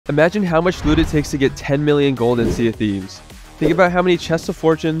Imagine how much loot it takes to get 10 million gold in Sea of Thieves. Think about how many chests of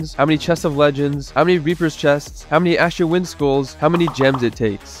fortunes, how many chests of legends, how many reapers chests, how many Asher wind skulls, how many gems it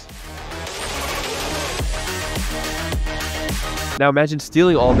takes. Now imagine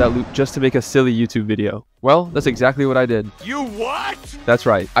stealing all of that loot just to make a silly YouTube video. Well, that's exactly what I did. You what? That's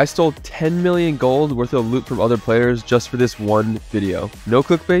right. I stole 10 million gold worth of loot from other players just for this one video. No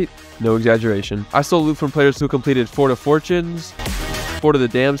clickbait, no exaggeration. I stole loot from players who completed Fort of Fortunes, Fort of the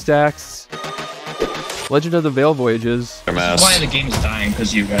Dam Stacks, Legend of the Veil Voyages. Why the game's dying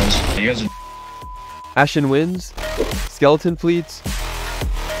because you guys are Ashen Winds, Skeleton Fleets,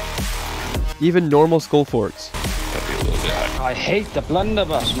 even normal Skull Forts. I hate the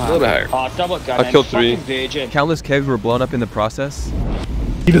blunderbuss, man. A little bit higher. Oh, double gun. I killed 3. Virgin. Countless kegs were blown up in the process.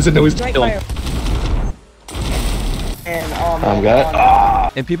 He doesn't know he's killing. And I'm good.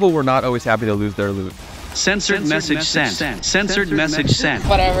 And people were not always happy to lose their loot. Censored message sent. Censored message sent.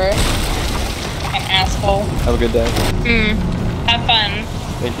 Whatever. An asshole. Have a good day. Have fun.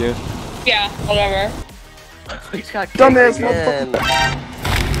 Thank you. Yeah, whatever. Dumbass motherfucker.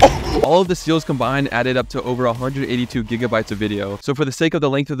 All of the steals combined added up to over 182 gigabytes of video. So for the sake of the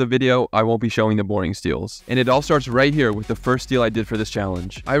length of the video, I won't be showing the boring steals. And it all starts right here with the first steal I did for this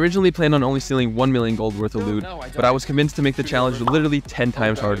challenge. I originally planned on only stealing 1 million gold worth of loot, but I was convinced to make the challenge literally 10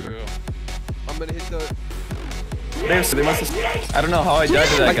 times harder. I'm gonna hit the... They must have... I don't know how I died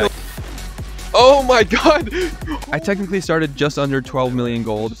to that guy. Oh my god! I technically started just under 12 million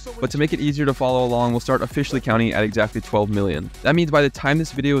gold, but to make it easier to follow along, we'll start officially counting at exactly 12 million. That means by the time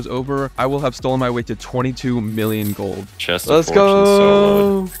this video is over, I will have stolen my way to 22 million gold. Let's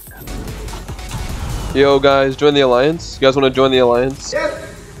go! Yo guys, join the alliance? You guys want to join the alliance?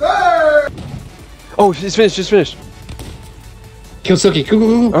 Yes, sir! Oh, he's finished, just finished. Kill Silky.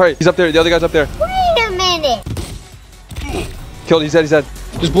 Go. Alright, he's up there, the other guy's up there. Wait a minute. Killed, he's dead, he's dead.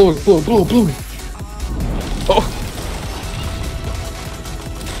 Just blow it. Oh!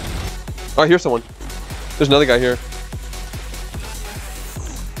 Oh, I hear someone. There's another guy here.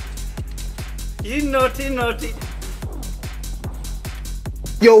 You naughty.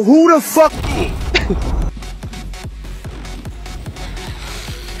 Yo, who the fuck?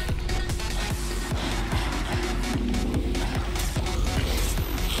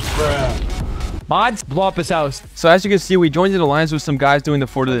 Mods, blow up his house. So as you can see, we joined an alliance with some guys doing the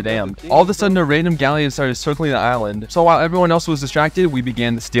Fort of the Damned. All of a sudden, a random galleon started circling the island. So while everyone else was distracted, we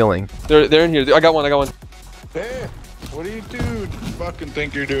began the stealing. They're in here. I got one. Hey, what do you fucking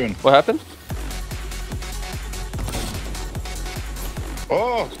think you're doing? What happened?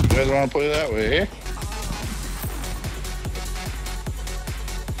 Oh, you guys want to play that way, eh?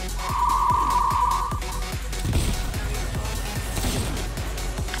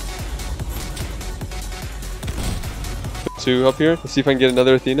 Two up here. Let's see if I can get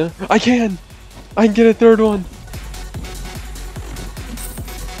another Athena. I can get a third one.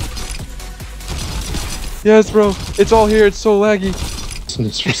 Yes, bro. It's all here. It's so laggy.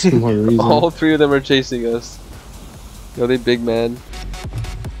 It's for some more reason. All 3 of them are chasing us. Yo, they big man.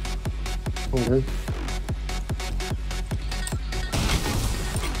 Okay.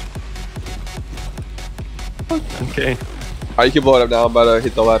 Okay. Alright, you can blow it up now. I'm about to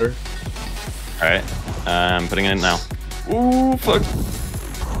hit the ladder. Alright. I'm putting it in now. Ooh, fuck.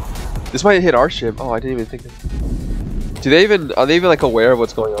 This might hit our ship. Oh, I didn't even think of it. Are they even like aware of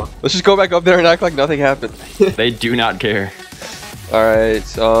what's going on? Let's just go back up there and act like nothing happened. They do not care. Alright,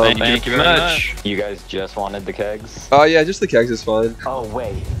 Thank you very much. You guys just wanted the kegs? Oh yeah, just the kegs is fine. Oh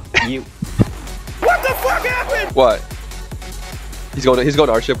wait, you... What the fuck happened? What? He's going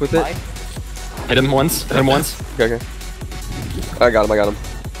to our ship with it? Hit him once. Okay. I got him.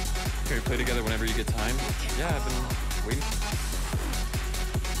 Okay, play together whenever you get time. Yeah, I've been waiting.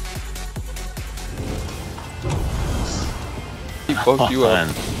 He fucked you up.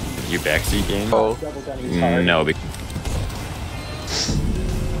 You backseat game? Oh. No.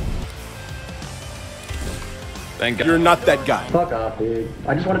 Thank God. You're not that guy. Fuck off, dude.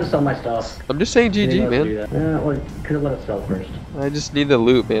 I just wanted to sell my stuff. I'm just saying GG, man. Yeah, well, you could have let it sell first. I just need the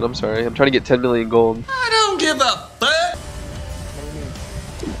loot, man. I'm sorry. I'm trying to get 10 million gold. I don't give a fuck.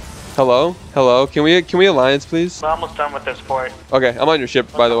 Hello? Can we alliance, please? We're almost done with this fort. Okay, I'm on your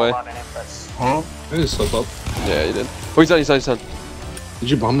ship, by the way. Huh? I just slip up. Yeah, you did. Oh, he's done. Did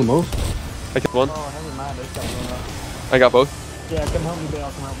you bomb them both? I killed one. Oh, never mind. There's something going on. I got both. Yeah, come help me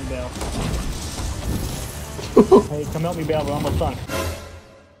bail. Hey, come help me bail. We're almost done.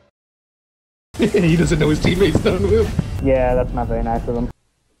 He doesn't know his teammates done with him. Yeah, that's not very nice of him.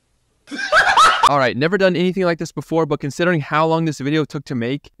 Alright, never done anything like this before, but considering how long this video took to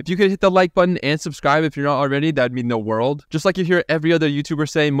make, if you could hit the like button and subscribe if you're not already, that'd mean the world. Just like you hear every other YouTuber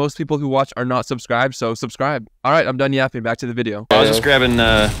say, most people who watch are not subscribed, so subscribe. Alright, I'm done yapping, back to the video. I was just grabbing,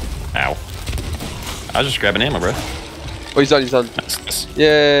 ow. I was just grabbing ammo, bro. Oh, he's done, he's done. Nice.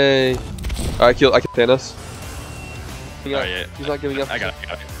 Yay. I killed Thanos. Oh, yeah. He's not giving up. I got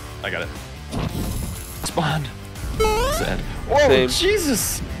it. Spawned. Sad. Whoa, same.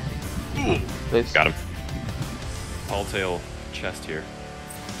 Jesus! Nice. Got him. Tall tail chest here.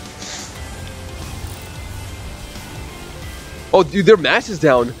 Oh, dude, their mass is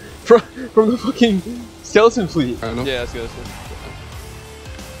down from the fucking skeleton fleet. I know. Yeah, that's good.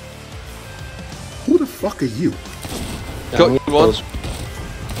 Who the fuck are you? Kill one.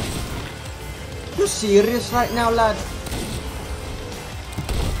 You serious right now, lad?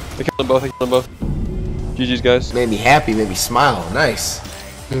 I killed them both. GG's, guys. Made me happy, made me smile. Nice.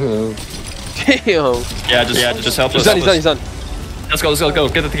 Damn. Yeah, just help us. He's done. Let's go.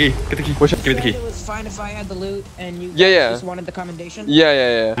 Get the key. Give me the key. It was fine if I had the loot and you guys just wanted the commendation?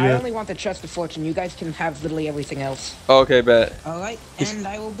 Yeah. I only want the chest of fortune. You guys can have literally everything else. Okay, bet. Alright, and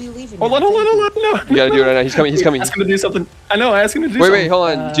I will be leaving. Hold on. No. You gotta do it right now. He's coming. Ask him to do something. I know, ask him to do something. Wait,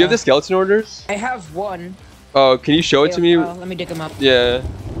 hold on. Do you have the skeleton orders? I have one. Oh, can you show it to me? Let me dig them up. Yeah.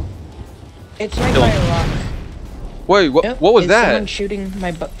 It's right by a rock. Wait, what was that? Someone shooting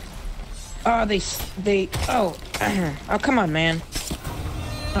my butt. Oh, oh, oh, come on, man.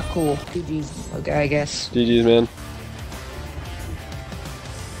 Not cool. GG's, okay, I guess. GG's, man.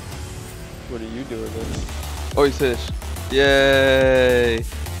 What are you doing, man? Oh, he's finished. Yay!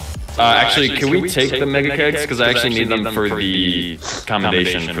 Actually, can we take the mega kegs? Because I actually need them for the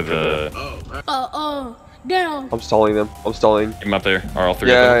commendation for the... Oh, down. I'm stalling them. Get them up there. Are all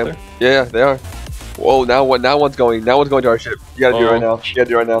three of them up there? Yeah, they are. Whoa, now one's going to our ship. You gotta do it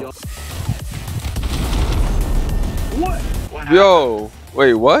right now. What? Yo,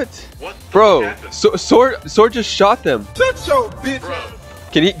 wait, what? Bro, Sword just shot them. Shut your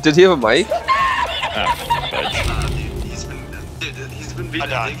bitch. Does he have a mic? He's been beating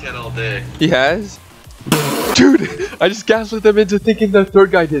a dickhead all day. He has? Dude, I just gaslit them into thinking the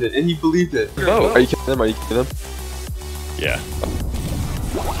third guy did it, and he believed it. Oh. Are you killing them? Yeah.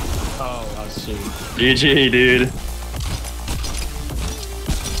 Oh, I see. GG, dude.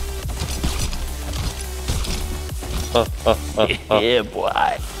 Yeah,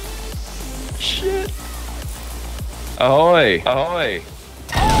 boy. Shit. Ahoy.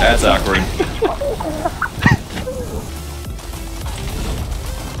 That's awkward.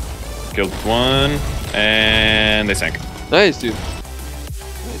 Killed one, and they sank. Nice, dude.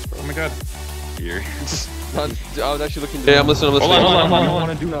 Oh my god. Here. I was actually looking. Yeah, I'm listening. Hold on. I don't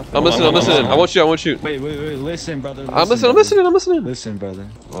want to do nothing. I'm listening. I won't shoot. Wait, listen, brother. I'm listening. Listen, brother.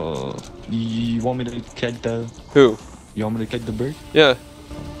 You want me to keg the... Who? You want me to keg the bird? Yeah.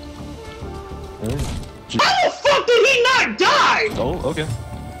 How the fuck did he not die? Oh, okay.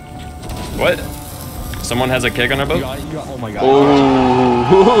 What? Someone has a keg on our boat? Oh my god. Oh.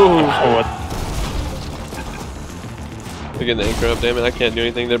 What? They're getting the anchor up, damn it. I can't do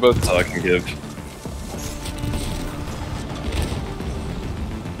anything. They're both... That's all I can give.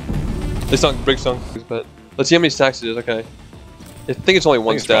 Big song, but let's see how many stacks it is. Okay, I think it's only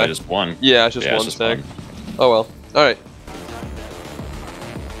one stack. Just one. Yeah, it's just one stack. Oh well. All right.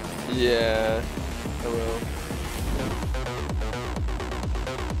 Yeah. I will.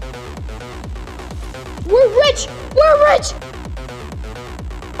 We're rich!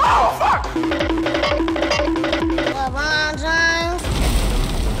 Oh, fuck! LeBron James.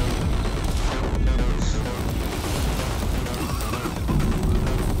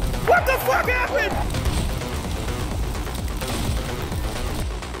 What the fuck happened?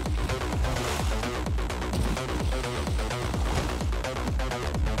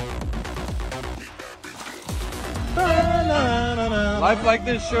 Life like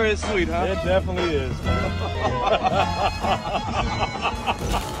this sure is sweet, huh? It definitely is.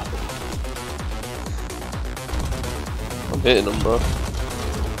 I'm hitting them, bro.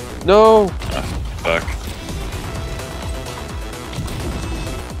 No. Fuck.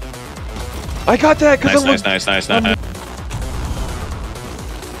 I got that because Nice.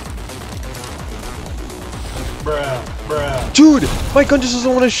 Bruh. Dude, my gun just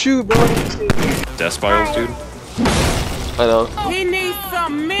doesn't want to shoot, bro. Death spirals, dude. I know. He needs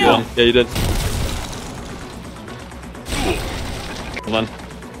some milk. Yeah, you did. Hold on.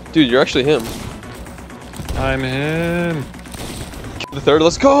 Dude, you're actually him. I'm him. The third,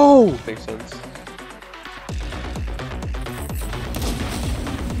 let's go! Makes sense.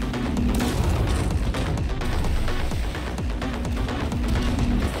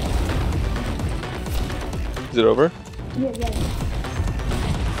 it over? Yeah, yeah.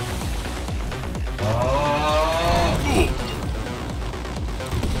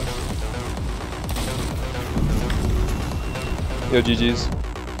 Yo, GG's.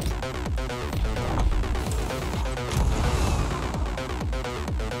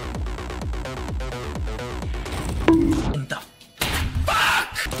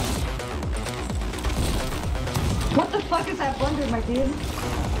 What the fuck is that blunder, my dude?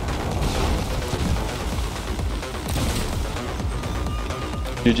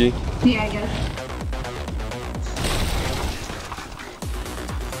 GG. Yeah, I guess.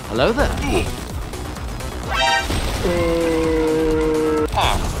 Hello there.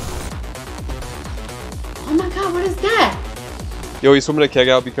 Oh my god, what is that? Yo, he's swimming a keg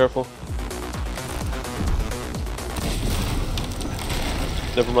out. Be careful.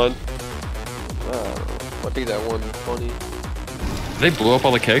 Never mind. I think that 120. They blew up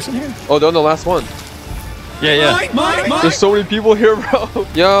all the kegs in here? Oh, they're on the last one. Yeah, yeah. There's so many people here, bro.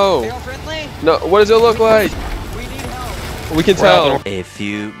 Yo. No, what does it look like? We can tell. A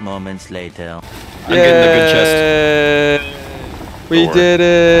few moments later. I'm getting the good chest. We did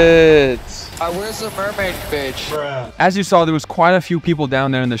it. Where's the mermaid bitch? As you saw, there was quite a few people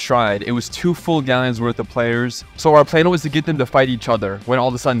down there in the Stride. It was 2 full galleons worth of players. So our plan was to get them to fight each other when all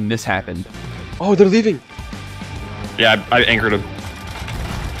of a sudden this happened. Oh, they're leaving. Yeah, I anchored him.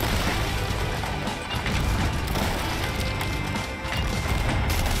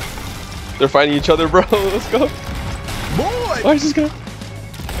 They're fighting each other, bro. Let's go. Boy! Oh, just go.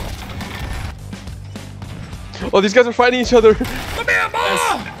 Oh, these guys are fighting each other. Come here,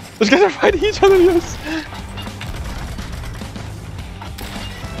 boy! These guys are fighting each other, yes.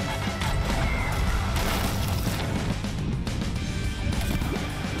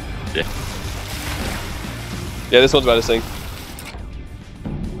 Yeah. Yeah, this one's about to sing.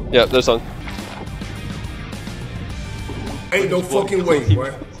 Yeah, they're sung. Ain't no fucking way,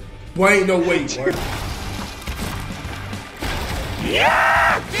 boy. Boy, ain't no way, boy.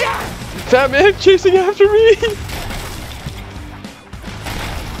 Yeah! Yeah! Fat man chasing after me.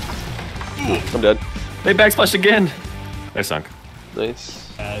 I'm dead. They backsplashed again. They sunk. Nice.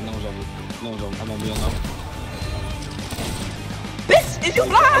 No zone. I'm on wheel now. Bitch, is you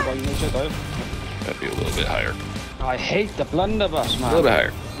blind? That'd be a little bit higher. I hate the blunderbuss, man. A little bit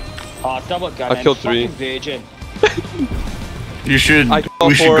higher. Oh, double gun. I killed 3. Virgin. You should.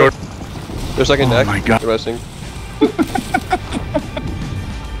 We should go. Their second deck. Oh my god. They're resting.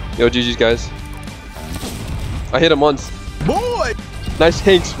 Yo, GG's guys. I hit him once. Boy! Nice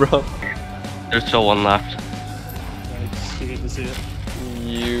hanks, bro. There's still one left. You hate to see it.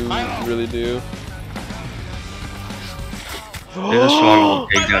 You really do. There's a strong old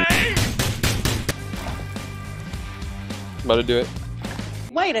big gun. About to do it.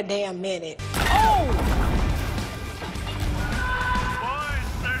 Wait a damn minute.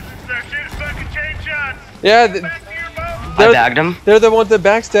 Yeah, I bagged him. they're the one that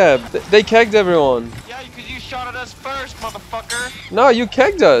backstab. They kegged everyone. Yeah, because you shot at us first, motherfucker. No, you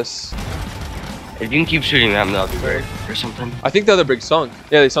kegged us. If you can keep shooting them, that'll be great. Or something. I think the other brig sunk.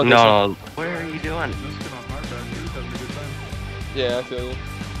 Yeah, they sunk. No. What are you doing? Yeah, I feel you.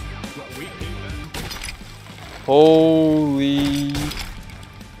 Holy.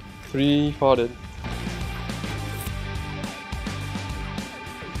 3 spotted.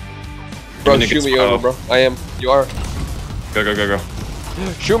 Bro, shoot me over, bro. I am. You are. Go, go, go, go.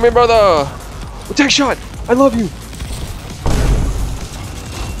 Shoot me, brother. Take shot. I love you.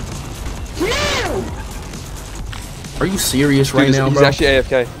 Are you serious Dude, he's actually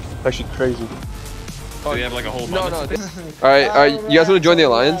AFK. Actually crazy. Oh, you have like a whole No. Alright, you guys want to join the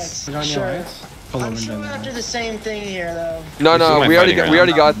alliance? Sure. I'm sure we're after the same thing here, though. No, we already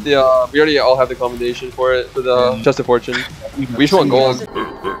got the we already all have the commendation for it for the chest of fortune. We just want gold.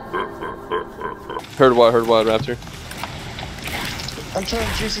 Heard what, Raptor? I'm trying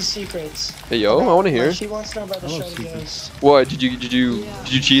juicy secrets. Hey yo, I want to hear. She wants to know about the show Ghost. What did you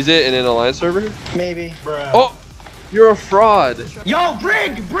cheese it in an alliance server? Maybe. Oh, you're a fraud. Yo,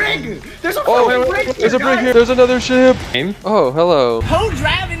 brig! There's a Oh, brig here, there's a brig here. There's another ship. Aim? Oh, hello. Who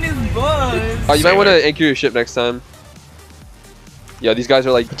driving this bus? Oh, you might want to anchor your ship next time. Yeah, these guys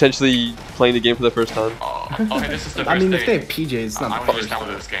are like potentially playing the game for the first time. Okay, this is the first I mean, day. if they have PJs, it's not I'm first time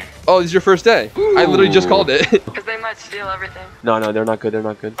with this game. Oh, this is your first day. I literally just called it. Because they might steal everything. No, they're not good. They're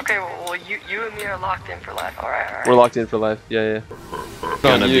not good. Okay, well you and me are locked in for life. Alright. We're locked in for life. Yeah.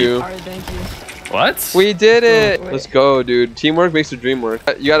 Gonna you. Alright, thank you. What? We did it. Let's go, dude. Teamwork makes the dream work.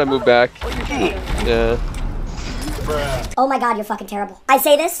 You gotta move back. Yeah. Oh my god, you're fucking terrible. I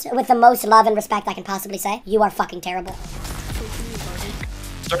say this with the most love and respect I can possibly say. You are fucking terrible.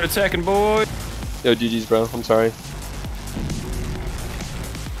 Start attacking, boy. Yo, GG's, bro. I'm sorry.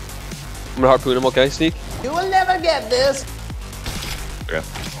 I'm gonna harpoon him, okay, Sneak? You will never get this. Okay.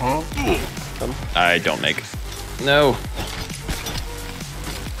 Huh? Come. I don't make. No.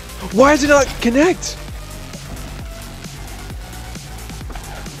 Why does it not connect?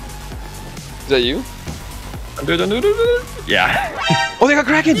 Is that you? Yeah. Oh, they got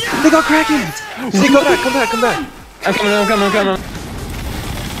Kraken! They got Kraken! Sneak, come back, come back, come back. I'm coming.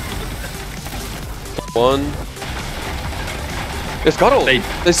 One. They scuttled. They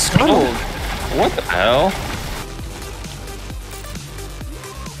scuttled. What the hell?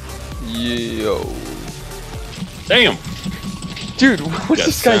 Yo. Damn. Dude, what's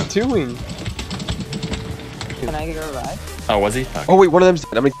this guy doing? Can I get a ride? Oh, was he? Okay. Oh wait, one of them's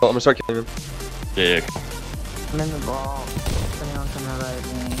dead. I'm gonna start killing him. Yeah. I'm in the ball. Anyone can ride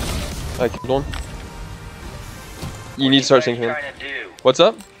me. I killed one. You need to start sinking him. What's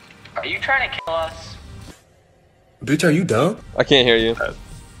up? Are you trying to kill us? Bitch, are you dumb? I can't hear you.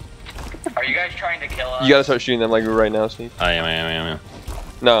 Are you guys trying to kill us? You gotta start shooting them like right now, Steve. I am.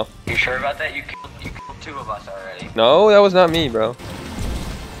 No. You sure about that? You killed 2 of us already. No, that was not me, bro.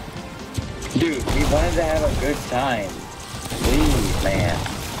 Dude, we wanted to have a good time. Please, man.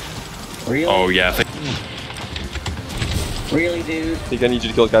 Really? Oh yeah. Really, dude? I think I need you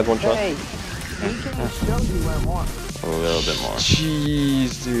to kill the guys one shot. Hey. A little bit more.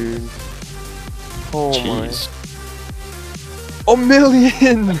 Jeez, dude. Oh Jeez. my. A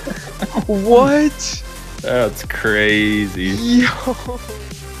million! What? That's crazy. Yo.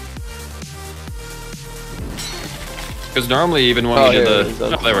 Because normally, even when we did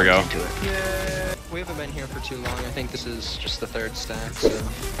the... Oh, there we go. Yeah, we haven't been here for too long. I think this is just the 3rd stack, so...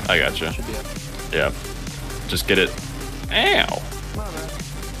 I gotcha. Should be up. Yeah. Just get it. Ow!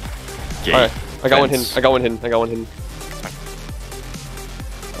 Alright, I got one hidden. I got one hidden.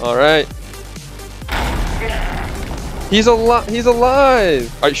 Alright. He's alive! He's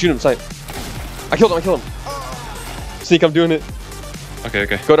alive! Alright, shoot him, sight. I killed him. Sneak, I'm doing it. Okay.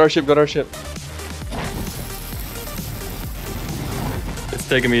 Go to our ship. It's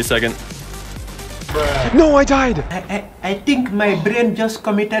taking me a second. No, I died! I think my brain just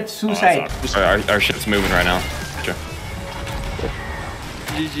committed suicide. Our ship's moving right now. Sure.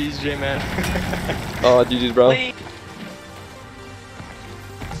 GG's, JMad. Oh, GG's, bro.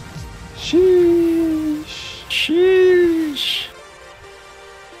 Sheesh.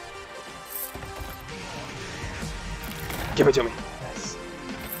 Give it to me.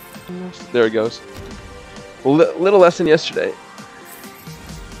 Yes. There it goes. Little less than yesterday.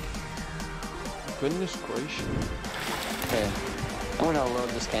 Goodness gracious. Okay. I'm gonna load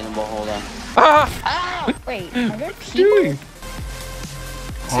this cannonball, hold on. Ah! Wait, are there people?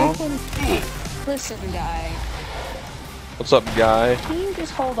 Huh? Listen, guy. What's up, guy? Can you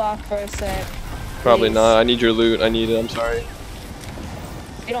just hold off for a sec? Probably please? not. I need your loot. I need it. I'm sorry.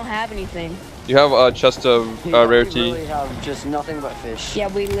 We don't have anything. You have a chest of rare tea. We really have just nothing but fish. Yeah,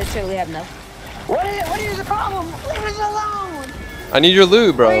 we literally have nothing. What is the problem? Leave us alone! I need your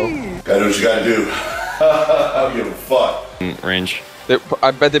loot, bro. Gotta do what you gotta do. I don't give a fuck. Range.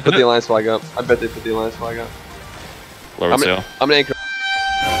 I bet they put the alliance flag up. Lower sail. I'm gonna anchor.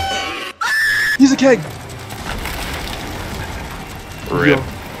 He's a keg. Rip.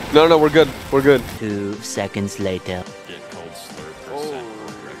 No, we're good. 2 seconds later.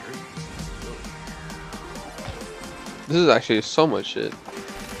 This is actually so much shit.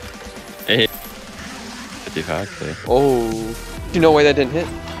 Hey. 55. Oh. You know why that didn't hit?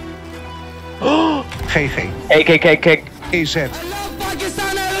 Hey. Hey, set.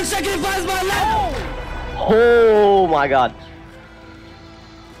 Oh my god.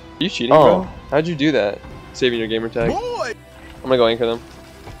 Are you cheating, bro? How'd you do that? Saving your gamer tag. Boy. I'm gonna go anchor them.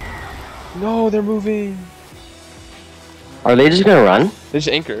 No, they're moving. Are they just gonna run? They just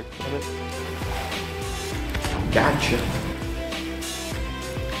anchor. Gotcha.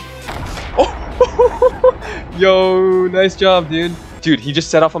 Oh! Yo, nice job, dude. Dude, he just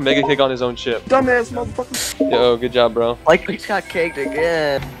set off a mega kick on his own ship. Dumbass motherfucker. Yo, good job, bro. Like we just got caked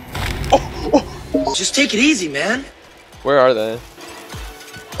again. Just take it easy, man. Where are they?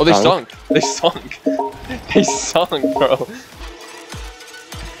 Oh, they sunk. They sunk, bro.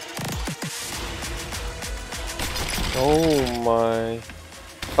 Oh my.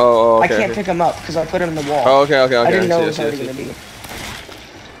 Oh, okay. I can't pick him up because I put him in the wall. Oh, okay. I didn't know it was already gonna be.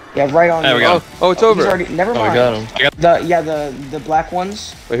 Yeah, right on. There we go. Oh, it's over. Never mind. we got him. The black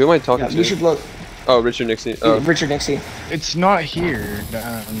ones. Wait, who am I talking Yeah, to? you should look. Oh, Richard Nixie. Oh. Richard Nixie. It's not here.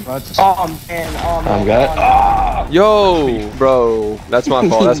 Oh man. I'm good. Yo, bro. That's my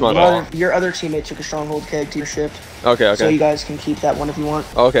fault. That's my fault. Your other teammate took a stronghold keg to your ship. Okay. So you guys can keep that one if you want.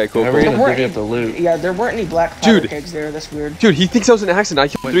 Okay, cool. We're gonna dig up the loot. Yeah, there weren't any black powder kegs there. That's weird. Dude, he thinks that was an accident. I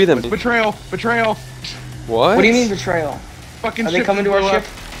killed 3 of them. Betrayal. Betrayal. What? What do you mean betrayal? Fucking Are they coming to our ship?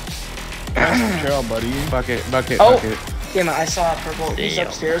 Betrayal, buddy. Bucket. Oh, damn it! I saw a purple. He's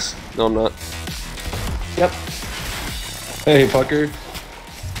upstairs. No, I'm not. Yep. Hey, fucker.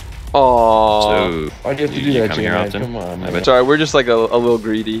 Aww. So, why'd you have to do that, JMad? Come on, man. Sorry, we're just like a little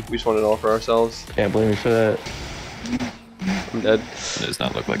greedy. We just want it all for ourselves. Can't blame me for that. I'm dead. It does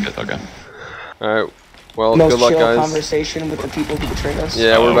not look like it. Okay. Alright. Well, Most good luck, chill guys. conversation with the people who betrayed us.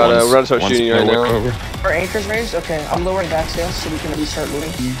 Yeah, we're about to start shooting right now. Our anchor's raised? Okay, I'm lowering back sails so we can at least start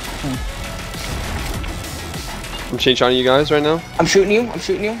moving. I'm chain-shotting you guys right now. I'm shooting you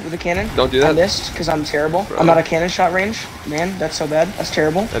with a cannon. Don't do that. I missed because I'm terrible. I'm out of cannon shot range. Man, that's so bad. That's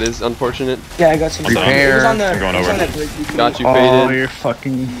terrible. That is unfortunate. Yeah, I got some. Repair. It was on the, I'm going over. on that bridge. Got you Oh, faded. you're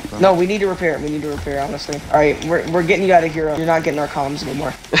fucking. No, we need to repair it. We need to repair, honestly. All right, we're getting you out of here. You're not getting our comms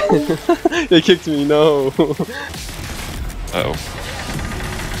anymore. They kicked me. No. Uh-oh.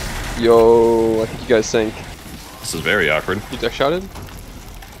 Yo, I think you guys sank. This is very awkward. You deck shotted?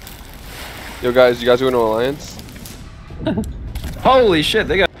 Yo, guys, you guys going to Alliance? Holy shit,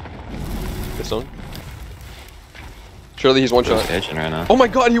 they got This one. Surely he's one shot. right now. Oh my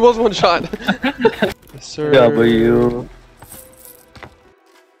god, he was one shot. Yes, sir. W.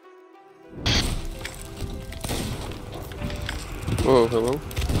 Oh, hello.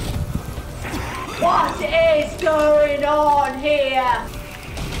 What is going on here?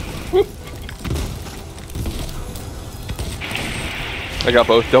 I got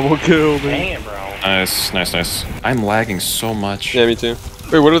both. Double kill, man. Dang it, bro. Nice. I'm lagging so much. Yeah, me too.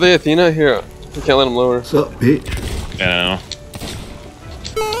 Wait, what are they, Athena? Here, we can't let them lower. What's up, bitch? Yeah.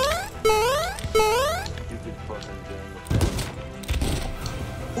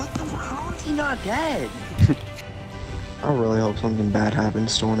 What the fuck? How is he not dead? I really hope something bad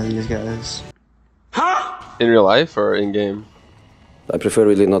happens to one of these guys. In real life or in game? I prefer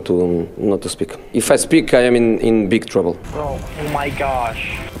really not to speak. If I speak, I am in big trouble. Bro, oh my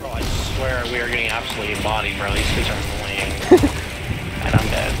gosh. Bro, I swear we are getting absolutely embodied, bro. These kids are annoying. And I'm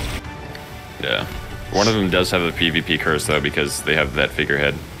dead. Yeah. One of them does have a PvP curse though because they have that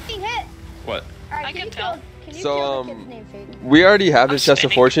figurehead. What? I can tell. So, we already have this chest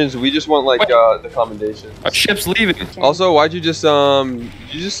of fortunes. We just want like the commendation. Our ship's leaving. Also, why'd you just did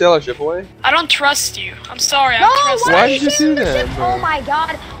you just sail our ship away? I don't trust you. I'm sorry. I don't trust you. Why did you do that, bro? Oh my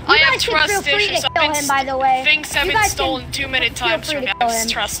god. I have trust issues. Kill him, by the way. Things have been stolen too many times from me. I have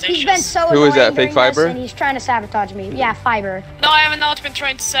trust issues. He's been so Who is that, annoying Fake during this, Fiber? and he's trying to sabotage me. Yeah, Fiber. No, I have not been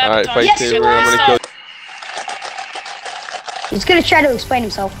trying to sabotage. Alright, fight Saber. I'm gonna kill you. He's gonna try to explain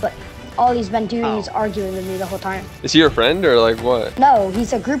himself, but all he's been doing is arguing with me the whole time. Is he your friend or like what? No,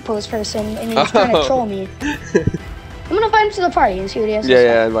 he's a group post person, and he's trying to troll me. I'm gonna invite him to the party and see what he has to say.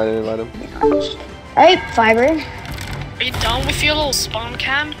 Yeah, invite him. Alright, Fiber. Are you done with your little spawn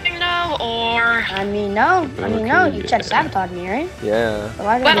camping now, or? I mean, no. You tried to sabotage me, right? Yeah. So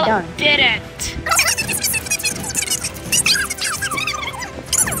why did we done? Didn't.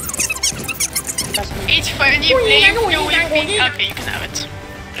 It's fine. You can have it.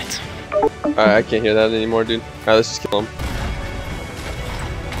 Alright, I can't hear that anymore, dude. Alright, let's just kill him.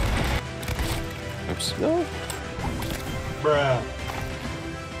 Oops. No. Bruh.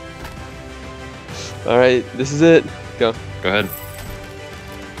 Alright, this is it. Go. Go ahead.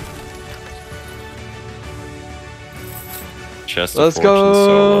 Chest of Let's fortune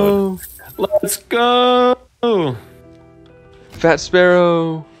go. solo. Let's go. Fat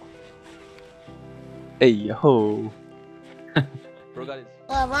Sparrow. Hey yo.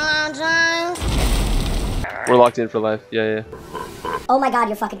 We're locked in for life. Yeah. Oh my god,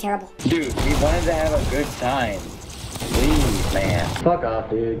 you're fucking terrible. Dude, we wanted to have a good time. Please, man. Fuck off,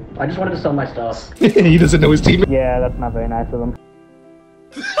 dude. I just wanted to sell my stuff. He doesn't know his team. Yeah, that's not very nice of him.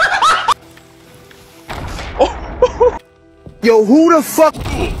 Yo, who the fuck?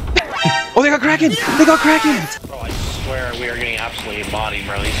 Oh, they got Kraken! They got Kraken! Bro, I swear we are getting absolutely embodied,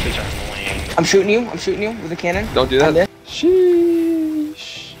 bro. These kids are annoying. I'm shooting you with a cannon. Don't do that. I'm dead.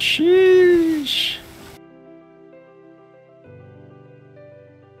 Sheesh. Sheesh.